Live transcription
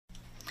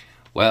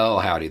Well,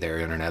 howdy there,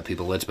 Internet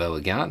people. It's Bo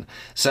again.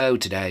 So,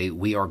 today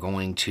we are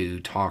going to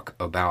talk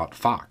about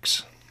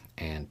Fox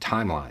and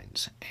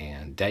timelines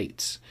and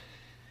dates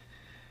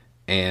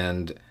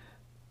and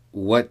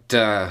what's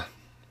going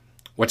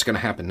to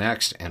happen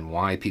next and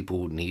why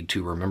people need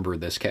to remember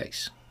this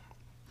case.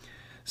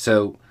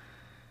 So,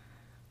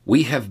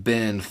 we have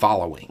been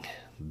following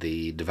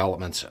the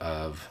developments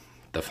of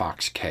the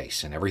Fox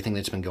case and everything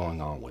that's been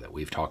going on with it.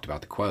 We've talked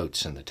about the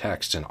quotes and the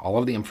texts and all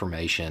of the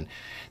information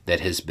that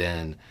has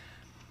been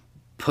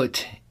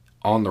put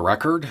on the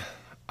record,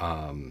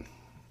 and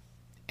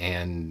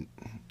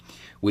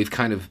we've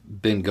kind of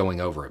been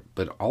going over it,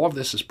 but all of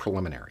this is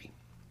preliminary.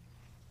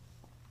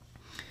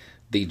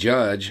 The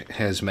judge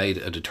has made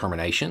a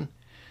determination,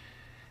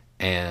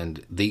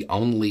 and the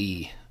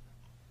only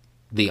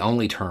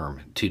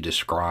term to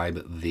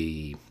describe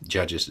the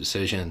judge's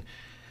decision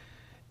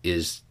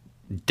is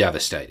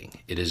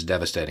devastating. It is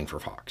devastating for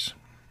Fox.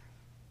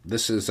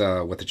 This is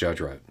what the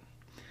judge wrote.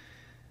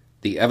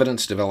 The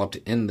evidence developed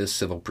in this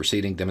civil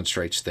proceeding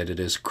demonstrates that it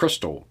is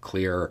crystal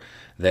clear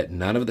that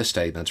none of the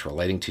statements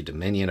relating to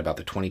Dominion about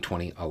the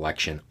 2020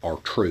 election are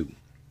true.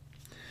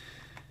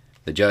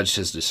 The judge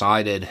has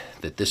decided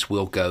that this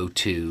will go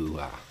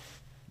to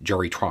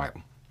jury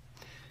trial.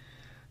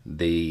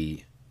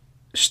 The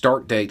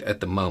start date at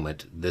the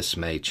moment, this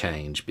may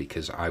change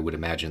because I would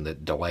imagine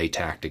that delay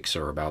tactics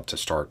are about to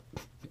start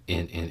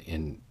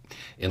in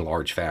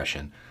large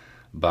fashion.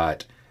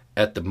 But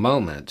at the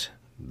moment,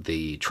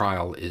 the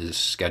trial is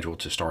scheduled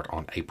to start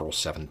on April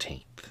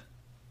 17th.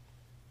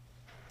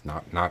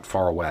 Not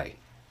far away.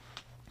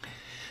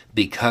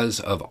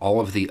 Because of all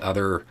of the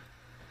other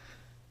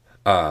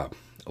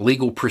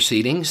legal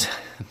proceedings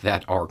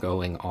that are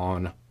going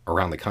on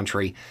around the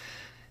country,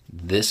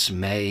 it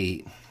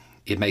may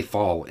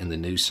fall in the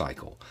news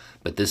cycle,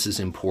 but this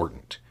is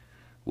important.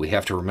 We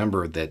have to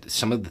remember that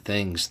some of the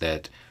things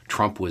that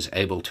Trump was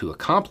able to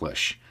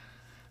accomplish,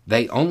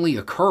 they only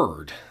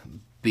occurred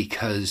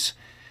because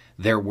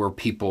there were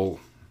people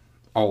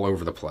all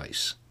over the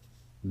place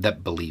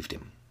that believed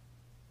him.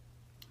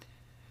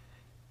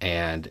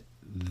 And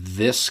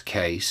this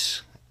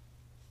case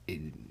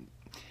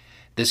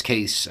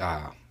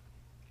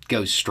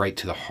goes straight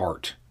to the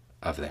heart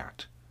of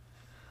that.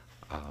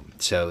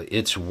 So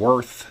it's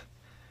worth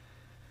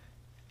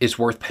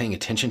paying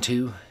attention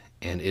to,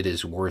 and it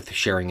is worth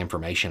sharing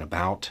information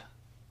about,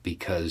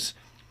 because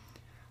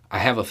I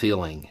have a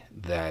feeling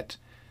that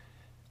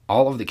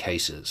all of the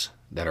cases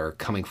that are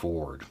coming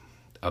forward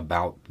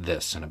about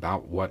this and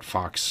about what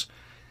Fox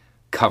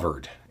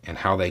covered and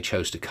how they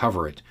chose to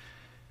cover it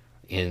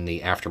in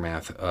the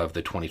aftermath of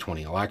the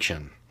 2020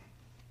 election,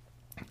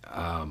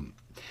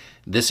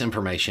 this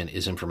information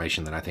is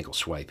information that I think will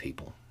sway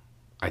people.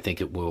 I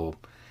think it will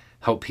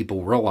help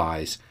people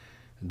realize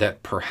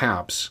that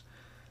perhaps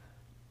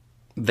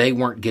they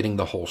weren't getting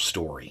the whole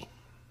story.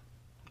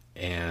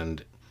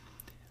 And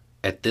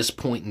at this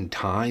point in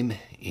time,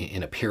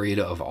 in a period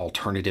of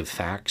alternative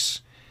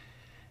facts,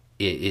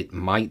 it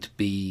might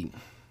be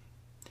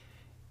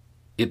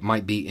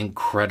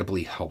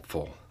incredibly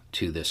helpful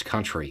to this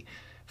country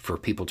for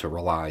people to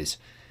realize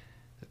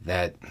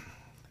that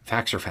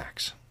facts are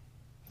facts.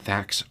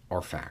 Facts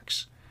are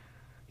facts.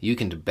 You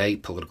can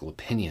debate political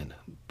opinion,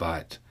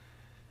 but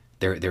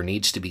there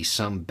needs to be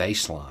some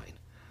baseline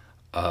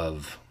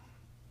of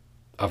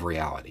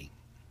reality.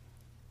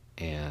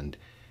 And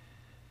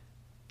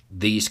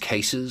these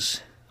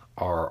cases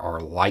are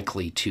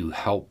likely to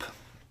help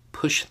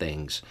push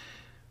things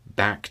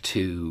back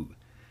to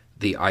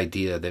the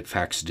idea that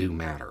facts do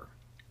matter.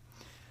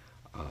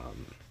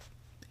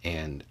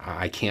 And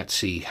I can't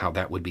see how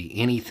that would be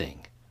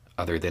anything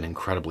other than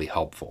incredibly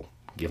helpful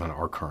given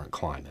our current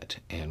climate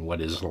and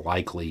what is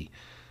likely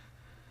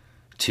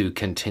to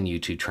continue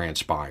to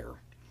transpire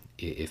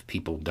if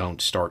people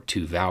don't start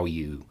to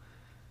value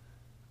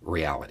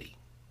reality.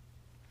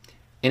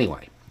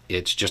 Anyway,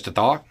 it's just a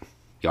thought.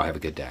 Y'all have a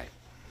good day.